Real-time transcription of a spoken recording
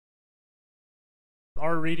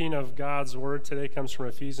Our reading of God's Word today comes from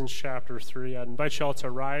Ephesians chapter 3. I'd invite you all to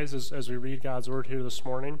rise as we read God's Word here this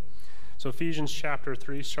morning. So Ephesians chapter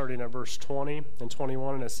 3, starting at verse 20 and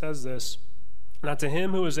 21, and it says this: "Now to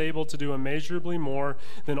him who is able to do immeasurably more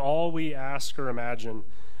than all we ask or imagine,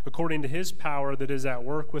 according to his power that is at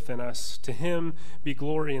work within us, to him be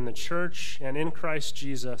glory in the church and in Christ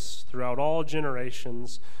Jesus throughout all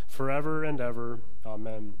generations, forever and ever.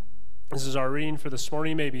 Amen." This is our reading for this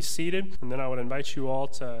morning. You may be seated, and then I would invite you all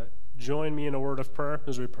to join me in a word of prayer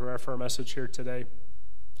as we prepare for our message here today.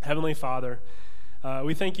 Heavenly Father,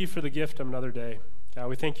 we thank you for the gift of another day. God,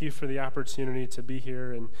 we thank you for the opportunity to be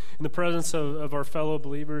here and in the presence of our fellow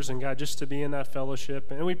believers, and God, just to be in that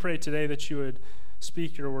fellowship. And we pray today that you would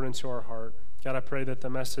speak your word into our heart. God, I pray that the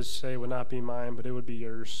message today would not be mine, but it would be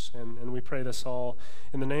yours. And we pray this all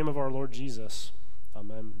in the name of our Lord Jesus.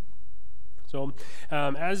 Amen. So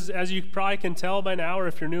as you probably can tell by now, or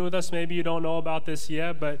if you're new with us, maybe you don't know about this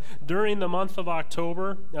yet, but during the month of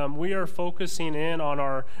October, we are focusing in on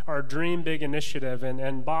our Dream Big initiative.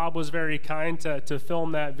 And Bob was very kind to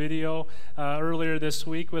film that video earlier this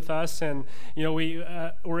week with us. And, you know, we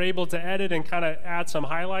were able to edit and kind of add some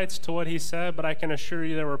highlights to what he said, but I can assure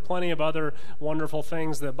you there were plenty of other wonderful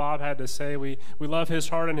things that Bob had to say. We love his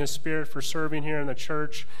heart and his spirit for serving here in the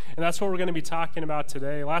church. And that's what we're going to be talking about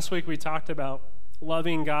today. Last week we talked about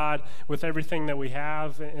loving God with everything that we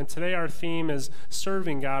have, and today our theme is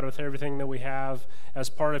serving God with everything that we have as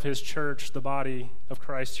part of his church, the body of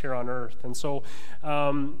Christ here on earth. And so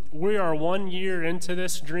we are 1 year into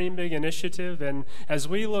this Dream Big initiative, and as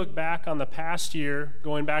we look back on the past year,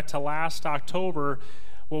 going back to last October,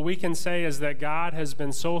 what we can say is that God has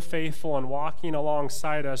been so faithful in walking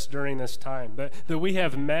alongside us during this time, that we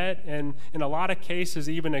have met and in a lot of cases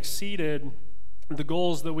even exceeded the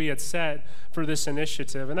goals that we had set for this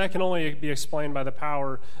initiative. And that can only be explained by the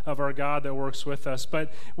power of our God that works with us.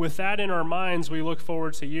 But with that in our minds, we look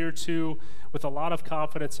forward to year 2 with a lot of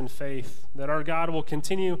confidence and faith that our God will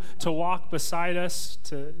continue to walk beside us,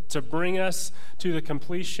 to bring us to the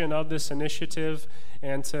completion of this initiative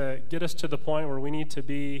and to get us to the point where we need to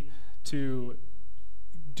be to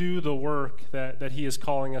do the work that he is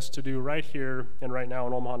calling us to do right here and right now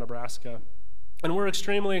in Omaha, Nebraska. And we're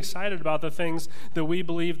extremely excited about the things that we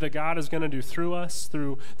believe that God is going to do through us,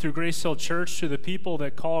 through Grace Hill Church, to the people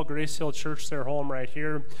that call Grace Hill Church their home right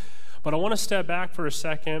here. But I want to step back for a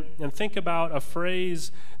second and think about a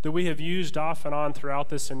phrase that we have used off and on throughout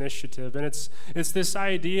this initiative. And it's this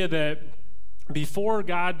idea that before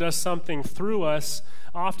God does something through us,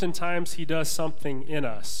 oftentimes he does something in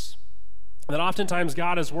us. That oftentimes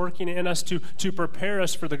God is working in us to prepare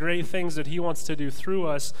us for the great things that he wants to do through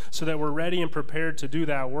us so that we're ready and prepared to do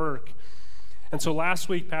that work. And so last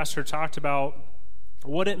week, Pastor talked about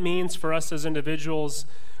what it means for us as individuals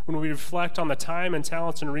when we reflect on the time and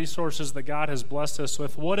talents and resources that God has blessed us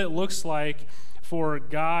with, what it looks like for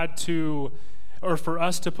us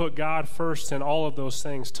to put God first in all of those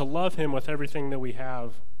things, to love him with everything that we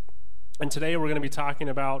have. And today we're going to be talking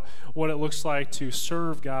about what it looks like to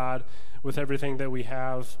serve God with everything that we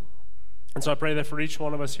have. And so I pray that for each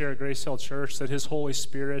one of us here at Grace Hill Church, that his Holy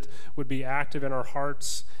Spirit would be active in our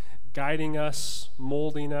hearts, guiding us,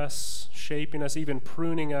 molding us, shaping us, even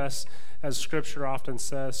pruning us, as Scripture often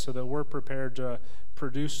says, so that we're prepared to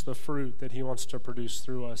produce the fruit that he wants to produce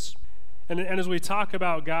through us. And as we talk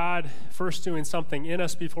about God first doing something in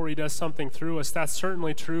us before he does something through us, that's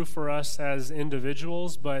certainly true for us as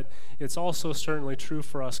individuals, but it's also certainly true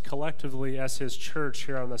for us collectively as his church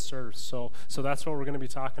here on this earth. So that's what we're going to be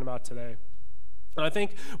talking about today. And I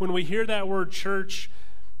think when we hear that word church,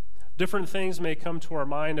 different things may come to our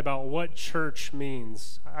mind about what church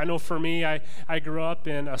means. I know for me, I grew up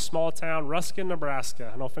in a small town, Ruskin, Nebraska. I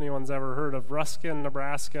don't know if anyone's ever heard of Ruskin,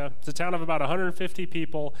 Nebraska. It's a town of about 150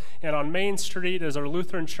 people, and on Main Street is our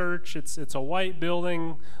Lutheran church. It's a white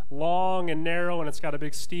building, long and narrow, and it's got a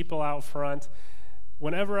big steeple out front.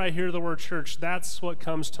 Whenever I hear the word church, that's what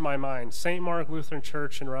comes to my mind, St. Mark Lutheran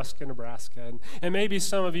Church in Ruskin, Nebraska. And maybe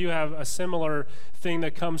some of you have a similar thing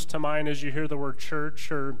that comes to mind as you hear the word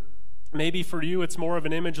church, or maybe for you, it's more of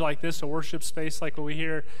an image like this, a worship space like what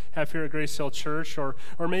we have here at Grace Hill Church, or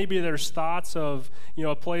maybe there's thoughts of,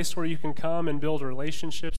 a place where you can come and build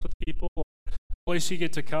relationships with people, or a place you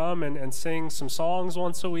get to come and sing some songs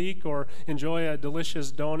once a week, or enjoy a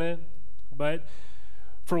delicious donut. But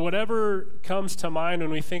for whatever comes to mind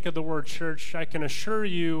when we think of the word church, I can assure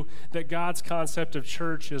you that God's concept of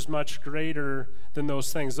church is much greater than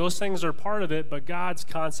those things. Those things are part of it, but God's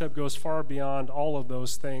concept goes far beyond all of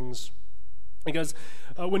those things. Because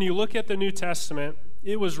when you look at the New Testament,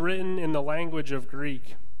 it was written in the language of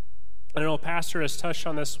Greek. I know Pastor has touched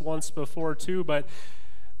on this once before too, but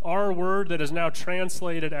our word that is now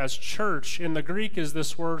translated as church in the Greek is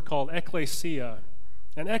this word called ekklesia.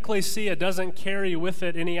 And ekklesia doesn't carry with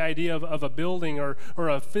it any idea of a building or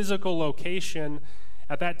a physical location.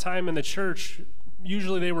 At that time in the church,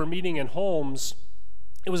 usually they were meeting in homes.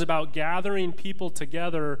 It was about gathering people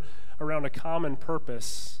together around a common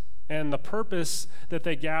purpose. And the purpose that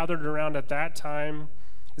they gathered around at that time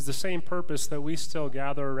is the same purpose that we still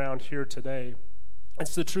gather around here today.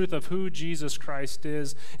 It's the truth of who Jesus Christ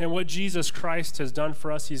is and what Jesus Christ has done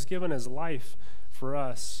for us. He's given his life for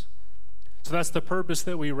us. So that's the purpose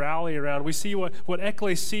that we rally around. We see what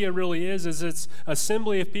ekklesia really is it's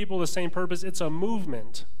assembly of people, the same purpose. It's a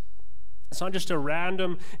movement. It's not just a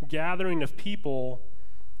random gathering of people.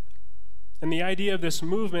 And the idea of this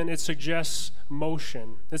movement, it suggests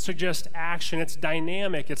motion. It suggests action. It's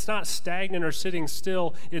dynamic. It's not stagnant or sitting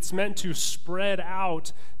still. It's meant to spread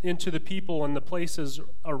out into the people and the places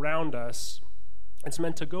around us. It's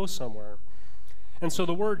meant to go somewhere. And so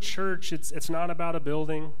the word church, it's not about a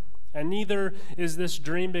building. And neither is this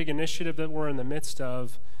Dream Big initiative that we're in the midst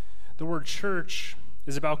of. The word church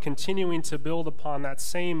is about continuing to build upon that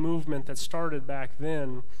same movement that started back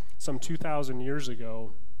then, some 2,000 years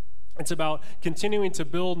ago. It's about continuing to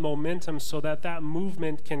build momentum so that that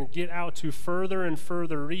movement can get out to further and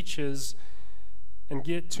further reaches and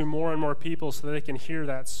get to more and more people so that they can hear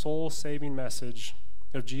that soul-saving message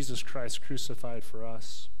of Jesus Christ crucified for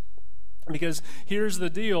us. Because here's the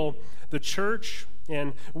deal, the church,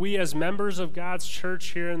 and we as members of God's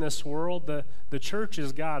church here in this world, the church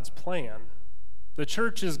is God's plan. The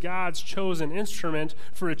church is God's chosen instrument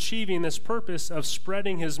for achieving this purpose of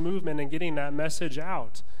spreading his movement and getting that message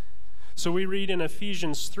out. So we read in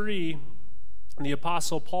Ephesians 3, the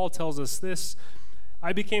Apostle Paul tells us this,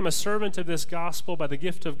 I became a servant of this gospel by the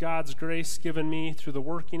gift of God's grace given me through the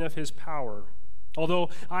working of his power. Although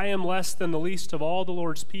I am less than the least of all the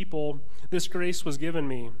Lord's people, this grace was given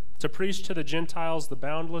me to preach to the Gentiles the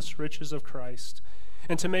boundless riches of Christ,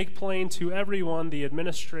 and to make plain to everyone the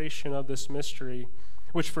administration of this mystery,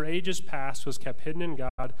 which for ages past was kept hidden in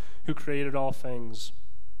God, who created all things.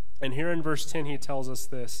 And here in verse 10, he tells us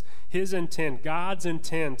this. His intent, God's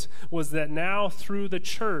intent, was that now through the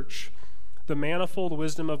church, the manifold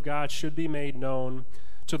wisdom of God should be made known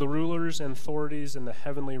to the rulers and authorities in the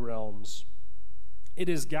heavenly realms. It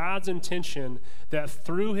is God's intention that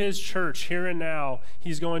through his church here and now,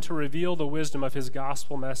 he's going to reveal the wisdom of his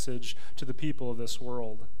gospel message to the people of this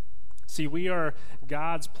world. See, we are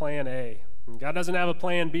God's plan A. God doesn't have a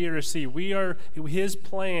plan B or C. We are his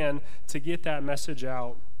plan to get that message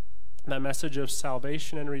out, that message of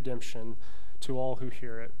salvation and redemption to all who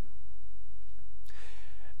hear it.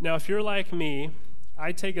 Now, if you're like me,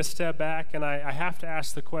 I take a step back and I have to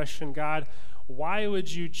ask the question, God, why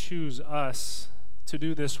would you choose us to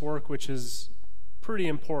do this work, which is pretty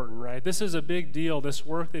important, right? This is a big deal, this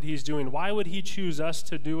work that he's doing. Why would he choose us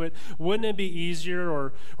to do it? Wouldn't it be easier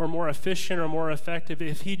or more efficient or more effective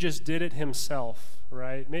if he just did it himself,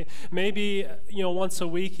 right? Maybe, once a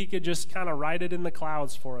week he could just kind of write it in the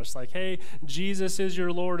clouds for us, like, hey, Jesus is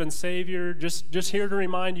your Lord and Savior, just here to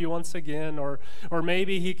remind you once again. Or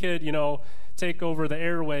maybe he could, take over the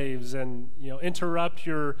airwaves and interrupt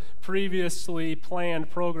your previously planned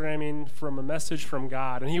programming from a message from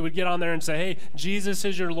God. And he would get on there and say, hey, Jesus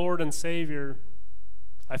is your Lord and Savior.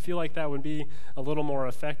 I feel like that would be a little more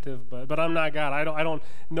effective, but I'm not God. I don't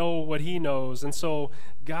know what he knows. And so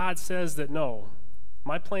God says that no,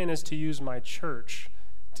 my plan is to use my church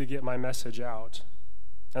to get my message out.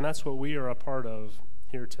 And that's what we are a part of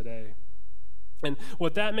here today. And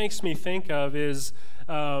what that makes me think of is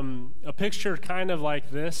a picture kind of like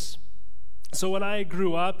this. So when I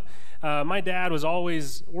grew up, my dad was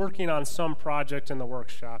always working on some project in the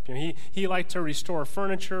workshop. He liked to restore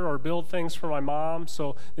furniture or build things for my mom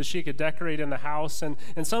so that she could decorate in the house. And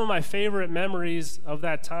some of my favorite memories of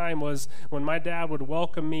that time was when my dad would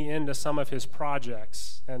welcome me into some of his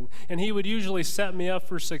projects. And he would usually set me up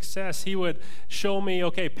for success. He would show me,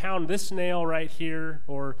 okay, pound this nail right here,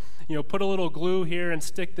 or put a little glue here and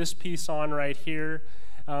stick this piece on right here.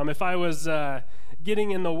 If I was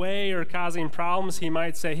getting in the way or causing problems, he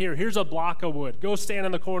might say, here's a block of wood. Go stand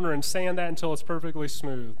in the corner and sand that until it's perfectly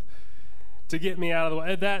smooth to get me out of the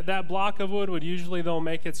way. That block of wood would usually, though,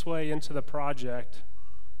 make its way into the project.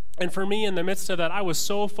 And for me, in the midst of that, I was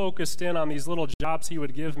so focused in on these little jobs he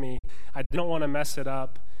would give me, I didn't want to mess it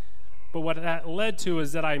up. But what that led to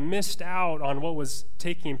is that I missed out on what was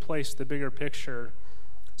taking place, the bigger picture.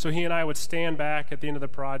 So he and I would stand back at the end of the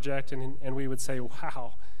project and we would say,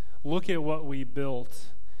 wow, look at what we built.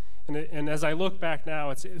 And as I look back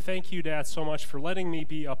now, it's thank you, Dad, so much for letting me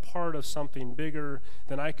be a part of something bigger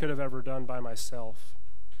than I could have ever done by myself.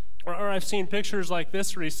 Or I've seen pictures like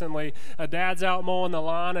this recently. A dad's out mowing the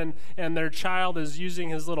lawn, and their child is using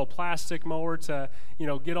his little plastic mower to,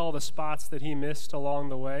 get all the spots that he missed along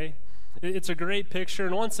the way. It's a great picture.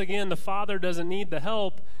 And once again, the father doesn't need the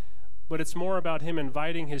help, but it's more about him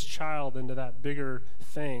inviting his child into that bigger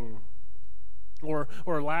thing. Or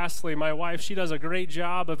lastly, my wife, she does a great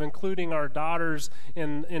job of including our daughters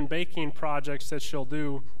in baking projects that she'll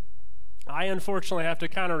do. I unfortunately have to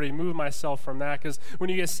kind of remove myself from that, because when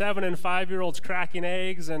you get 7 and 5-year-olds cracking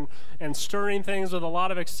eggs and stirring things with a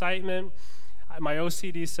lot of excitement, my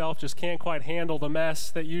OCD self just can't quite handle the mess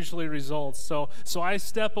that usually results. So I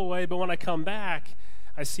step away, but when I come back,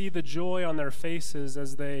 I see the joy on their faces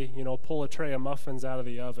as they, pull a tray of muffins out of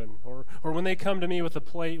the oven. Or when they come to me with a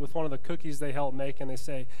plate with one of the cookies they helped make and they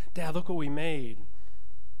say, "Dad, look what we made."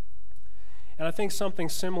 And I think something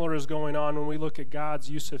similar is going on when we look at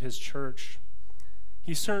God's use of his church.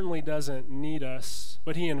 He certainly doesn't need us,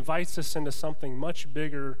 but he invites us into something much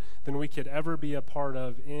bigger than we could ever be a part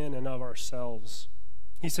of in and of ourselves.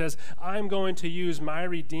 He says, "I'm going to use my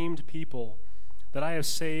redeemed people that I have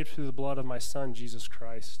saved through the blood of my Son, Jesus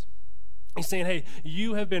Christ." He's saying, hey,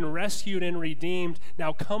 you have been rescued and redeemed.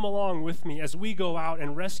 Now come along with me as we go out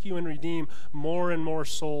and rescue and redeem more and more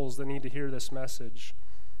souls that need to hear this message.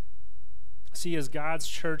 See, as God's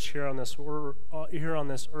church here on this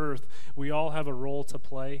earth, we all have a role to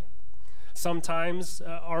play. Sometimes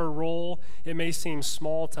our role, it may seem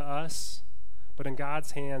small to us, but in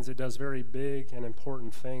God's hands, it does very big and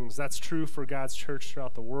important things. That's true for God's church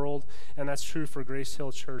throughout the world, and that's true for Grace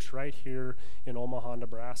Hill Church right here in Omaha,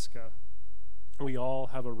 Nebraska. We all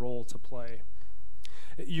have a role to play.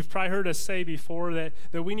 You've probably heard us say before that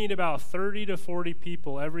we need about 30 to 40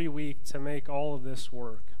 people every week to make all of this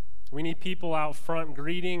work. We need people out front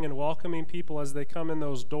greeting and welcoming people as they come in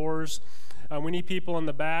those doors. We need people in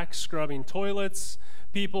the back scrubbing toilets,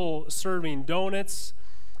 people serving donuts,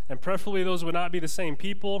 and preferably those would not be the same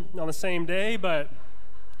people on the same day, but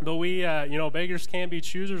we, beggars can't be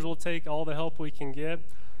choosers. We'll take all the help we can get.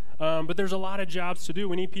 But there's a lot of jobs to do.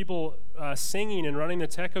 We need people singing and running the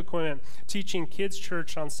tech equipment, teaching kids'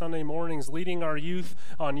 church on Sunday mornings, leading our youth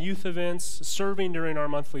on youth events, serving during our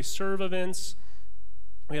monthly serve events.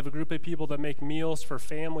 We have a group of people that make meals for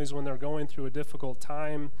families when they're going through a difficult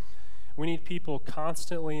time. We need people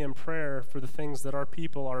constantly in prayer for the things that our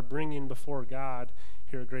people are bringing before God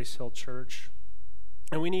here at Grace Hill Church.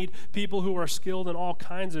 And we need people who are skilled in all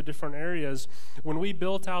kinds of different areas. When we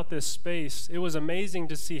built out this space, it was amazing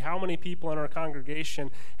to see how many people in our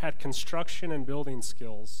congregation had construction and building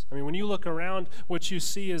skills. I mean, when you look around, what you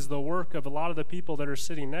see is the work of a lot of the people that are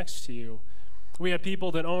sitting next to you. We had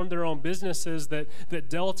people that owned their own businesses that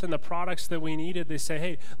dealt in the products that we needed. They say,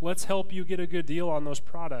 hey, let's help you get a good deal on those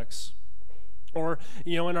products. Or,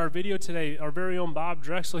 in our video today, our very own Bob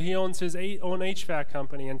Drexel, he owns his own HVAC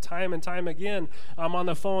company. And time again, I'm on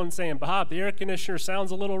the phone saying, Bob, the air conditioner sounds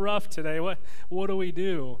a little rough today. What do we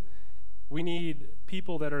do? We need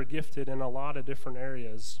people that are gifted in a lot of different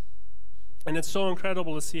areas. And it's so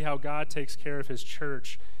incredible to see how God takes care of his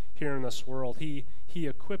church here in this world. He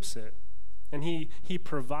equips it. And he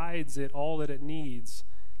provides it all that it needs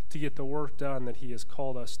to get the work done that he has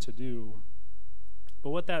called us to do. But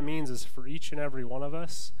what that means is for each and every one of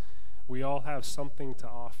us, we all have something to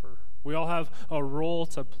offer. We all have a role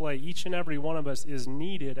to play. Each and every one of us is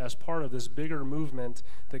needed as part of this bigger movement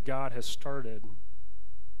that God has started.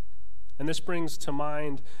 And this brings to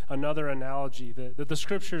mind another analogy that the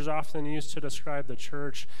scriptures often use to describe the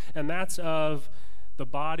church, and that's of the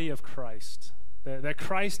body of Christ. That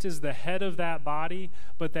Christ is the head of that body,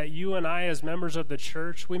 but that you and I as members of the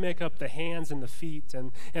church, we make up the hands and the feet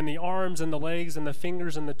and the arms and the legs and the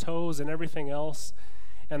fingers and the toes and everything else,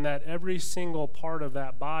 and that every single part of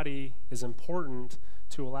that body is important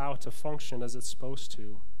to allow it to function as it's supposed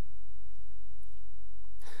to.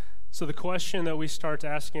 So the question that we start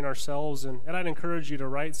asking ourselves, and I'd encourage you to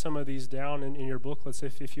write some of these down in your booklets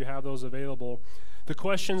if you have those available. The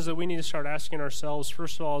questions that we need to start asking ourselves,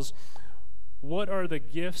 first of all, is what are the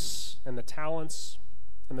gifts and the talents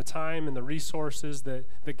and the time and the resources that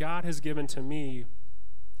God has given to me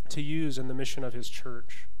to use in the mission of his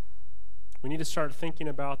church? We need to start thinking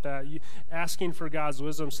about that, asking for God's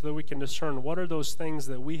wisdom so that we can discern what are those things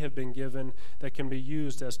that we have been given that can be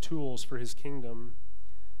used as tools for his kingdom.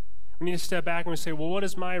 We need to step back and we say, well, what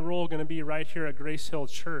is my role going to be right here at Grace Hill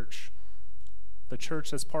Church, the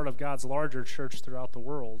church that's part of God's larger church throughout the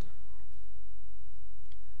world?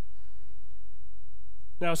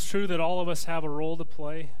 Now, it's true that all of us have a role to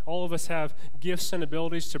play. All of us have gifts and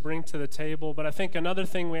abilities to bring to the table. But I think another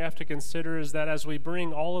thing we have to consider is that as we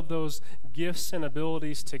bring all of those gifts and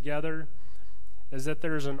abilities together, is that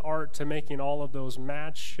there's an art to making all of those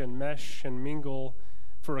match and mesh and mingle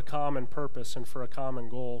for a common purpose and for a common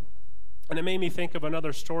goal. And it made me think of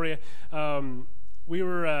another story. We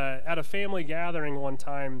were at a family gathering one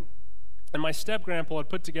time, and my step-grandpa had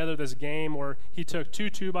put together this game where he took 2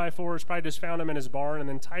 2x4s, probably just found them in his barn, and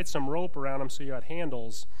then tied some rope around them so you had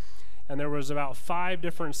handles. And there was about 5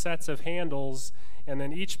 different sets of handles, and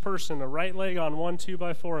then each person, the right leg on one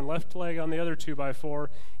 2x4 and left leg on the other 2x4,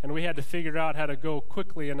 and we had to figure out how to go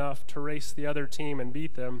quickly enough to race the other team and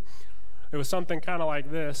beat them. It was something kind of like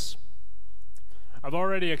this. I've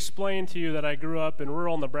already explained to you that I grew up in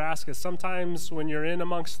rural Nebraska. Sometimes when you're in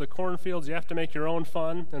amongst the cornfields, you have to make your own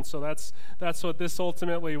fun, and so that's what this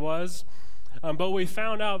ultimately was. But we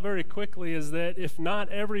found out very quickly is that if not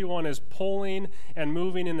everyone is pulling and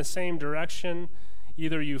moving in the same direction,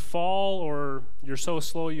 either you fall or you're so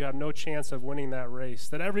slow you have no chance of winning that race.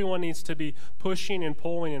 That everyone needs to be pushing and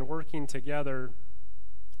pulling and working together.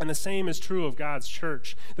 And the same is true of God's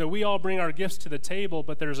church, that we all bring our gifts to the table,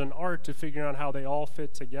 but there's an art to figuring out how they all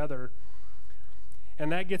fit together.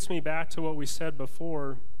 And that gets me back to what we said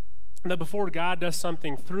before, that before God does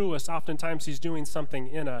something through us, oftentimes he's doing something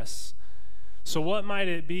in us. So what might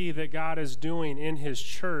it be that God is doing in his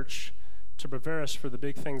church to prepare us for the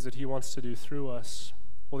big things that he wants to do through us?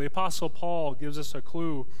 Well, the Apostle Paul gives us a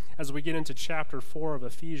clue as we get into chapter 4 of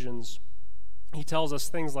Ephesians. He tells us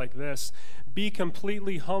things like this: be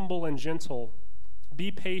completely humble and gentle. Be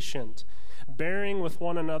patient, bearing with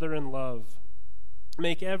one another in love.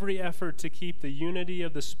 Make every effort to keep the unity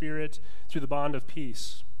of the Spirit through the bond of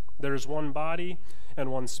peace. There is one body and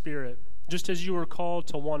one Spirit, just as you were called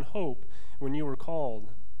to one hope when you were called.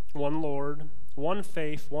 One Lord, one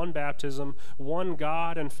faith, one baptism, one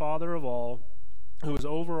God and Father of all, who is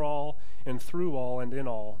over all and through all and in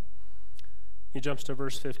all. He jumps to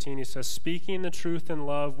verse 15. He says, speaking the truth in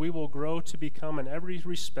love, we will grow to become in every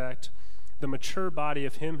respect the mature body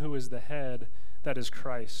of him who is the head, that is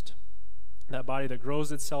Christ. That body that grows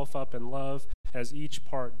itself up in love as each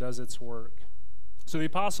part does its work. So the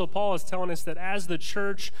Apostle Paul is telling us that as the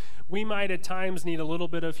church, we might at times need a little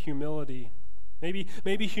bit of humility.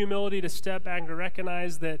 Maybe humility to step back and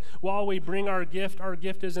recognize that while we bring our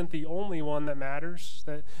gift isn't the only one that matters.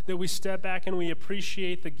 That we step back and we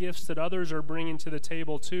appreciate the gifts that others are bringing to the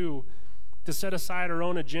table too. To set aside our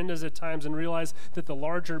own agendas at times and realize that the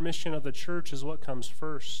larger mission of the church is what comes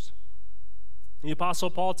first. The Apostle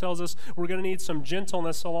Paul tells us we're going to need some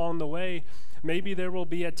gentleness along the way. Maybe there will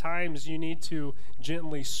be at times you need to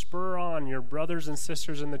gently spur on your brothers and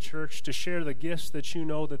sisters in the church to share the gifts that you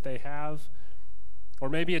know that they have. Or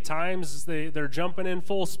maybe at times they're jumping in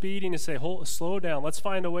full speed and you say, slow down. Let's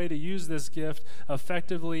find a way to use this gift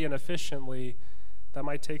effectively and efficiently. That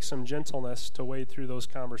might take some gentleness to wade through those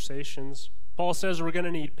conversations. Paul says we're going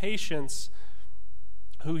to need patience.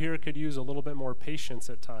 Who here could use a little bit more patience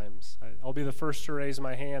at times? I'll be the first to raise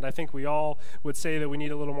my hand. I think we all would say that we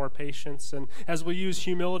need a little more patience. And as we use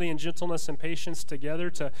humility and gentleness and patience together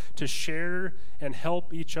to share and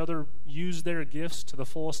help each other use their gifts to the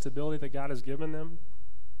fullest ability that God has given them,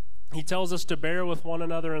 he tells us to bear with one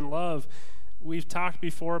another in love. We've talked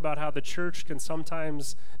before about how the church can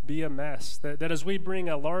sometimes be a mess. That as we bring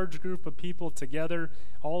a large group of people together,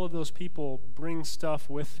 all of those people bring stuff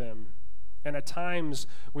with them. And at times,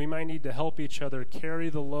 we might need to help each other carry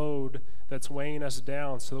the load that's weighing us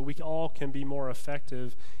down so that we all can be more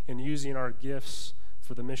effective in using our gifts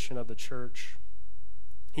for the mission of the church.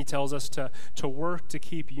 He tells us to work to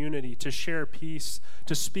keep unity, to share peace,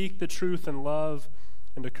 to speak the truth in love,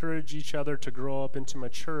 and to encourage each other to grow up into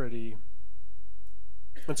maturity.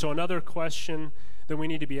 And so another question that we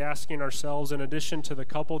need to be asking ourselves, in addition to the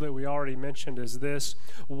couple that we already mentioned, is this: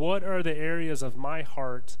 what are the areas of my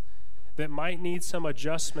heart that might need some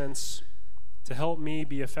adjustments to help me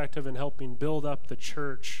be effective in helping build up the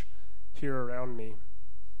church here around me?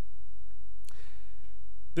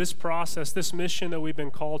 This process, this mission that we've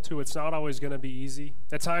been called to, it's not always going to be easy.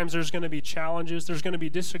 At times there's going to be challenges. There's going to be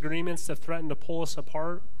disagreements that threaten to pull us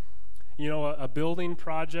apart. You know, a building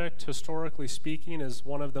project, historically speaking, is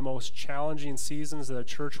one of the most challenging seasons that a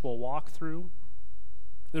church will walk through.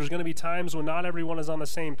 There's going to be times when not everyone is on the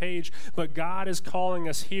same page, but God is calling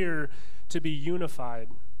us here to be unified,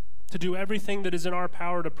 to do everything that is in our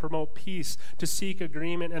power to promote peace, to seek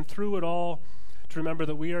agreement, and through it all, to remember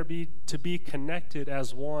that we are to be connected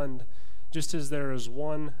as one, just as there is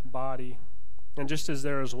one body, and just as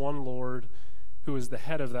there is one Lord who is the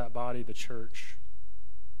head of that body, the church.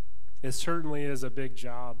 It certainly is a big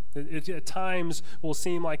job. It at times will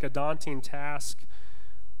seem like a daunting task.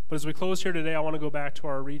 But as we close here today, I want to go back to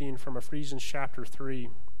our reading from Ephesians chapter 3.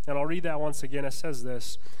 And I'll read that once again. It says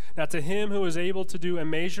this: "Now to him who is able to do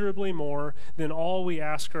immeasurably more than all we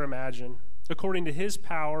ask or imagine, according to his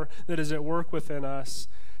power that is at work within us,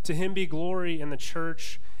 to him be glory in the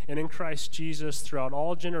church and in Christ Jesus throughout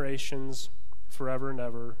all generations, forever and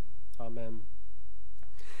ever. Amen."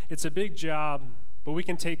 It's a big job, but we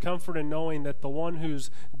can take comfort in knowing that the one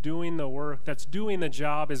who's doing the work, that's doing the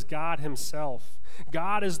job, is God himself.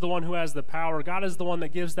 God is the one who has the power. God is the one that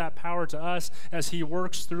gives that power to us as he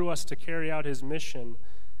works through us to carry out his mission,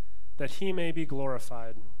 that he may be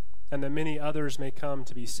glorified and that many others may come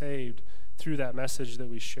to be saved through that message that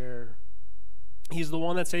we share. He's the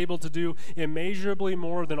one that's able to do immeasurably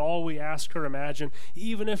more than all we ask or imagine,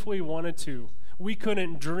 even if we wanted to. We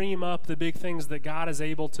couldn't dream up the big things that God is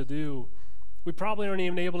able to do. We probably aren't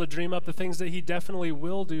even able to dream up the things that he definitely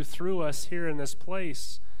will do through us here in this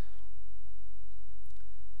place.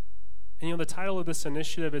 And the title of this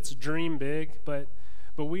initiative, it's Dream Big, but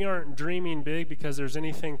we aren't dreaming big because there's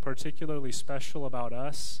anything particularly special about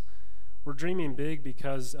us. We're dreaming big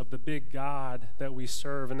because of the big God that we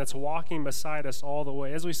serve and that's walking beside us all the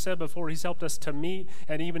way. As we said before, he's helped us to meet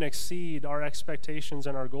and even exceed our expectations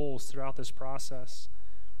and our goals throughout this process.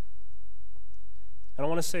 And I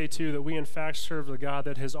want to say, too, that we in fact serve the God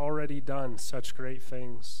that has already done such great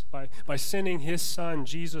things by sending his Son,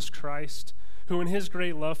 Jesus Christ, who in his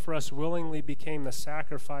great love for us willingly became the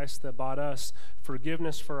sacrifice that bought us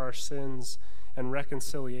forgiveness for our sins and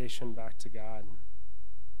reconciliation back to God.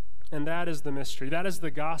 And that is the mystery. That is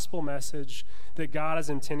the gospel message that God is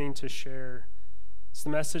intending to share. It's the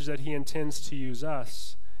message that he intends to use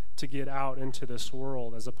us to get out into this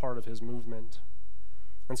world as a part of his movement.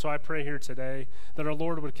 And so I pray here today that our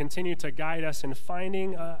Lord would continue to guide us in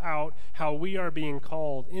finding out how we are being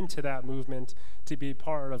called into that movement to be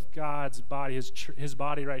part of God's body, his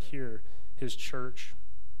body right here, his church.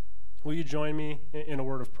 Will you join me in a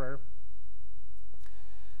word of prayer?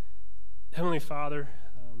 Heavenly Father,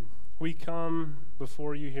 we come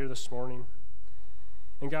before you here this morning.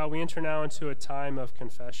 And God, we enter now into a time of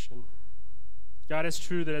confession. God, it's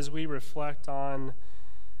true that as we reflect on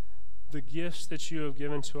the gifts that you have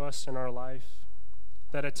given to us in our life,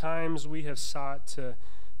 that at times we have sought to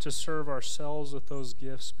serve ourselves with those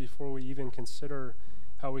gifts before we even consider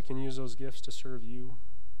how we can use those gifts to serve you.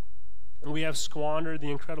 And we have squandered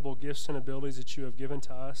the incredible gifts and abilities that you have given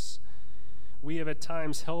to us. We have at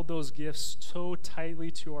times held those gifts so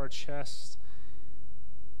tightly to our chest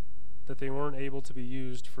that they weren't able to be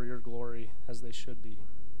used for your glory as they should be.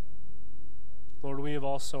 Lord, we have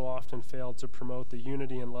also often failed to promote the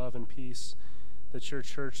unity and love and peace that your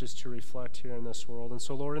church is to reflect here in this world. And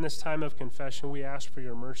so, Lord, in this time of confession, we ask for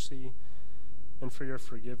your mercy and for your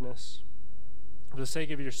forgiveness. For the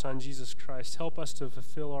sake of your Son, Jesus Christ, help us to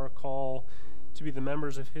fulfill our call to be the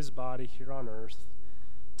members of his body here on earth,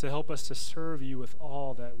 to help us to serve you with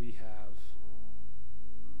all that we have.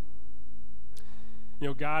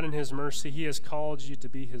 God in his mercy, he has called you to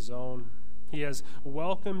be his own. He has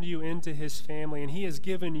welcomed you into his family, and he has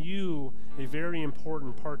given you a very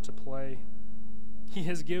important part to play. He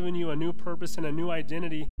has given you a new purpose and a new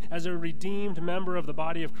identity as a redeemed member of the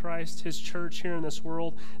body of Christ, his church here in this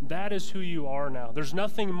world. That is who you are now. There's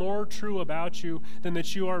nothing more true about you than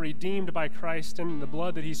that you are redeemed by Christ and the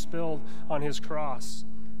blood that he spilled on his cross.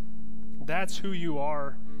 That's who you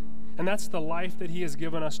are, and that's the life that he has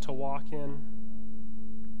given us to walk in.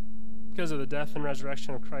 Because of the death and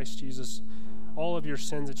resurrection of Christ Jesus, all of your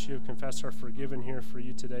sins that you have confessed are forgiven here for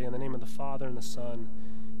you today in the name of the Father and the Son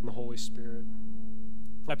and the Holy Spirit.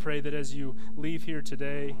 I pray that as you leave here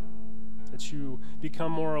today, that you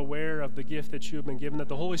become more aware of the gift that you have been given, that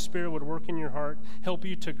the Holy Spirit would work in your heart, help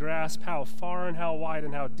you to grasp how far and how wide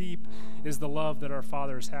and how deep is the love that our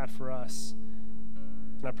Father has had for us.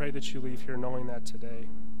 And I pray that you leave here knowing that today.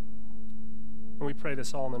 And we pray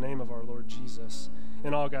this all in the name of our Lord Jesus.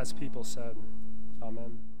 And all God's people said,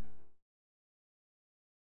 Amen.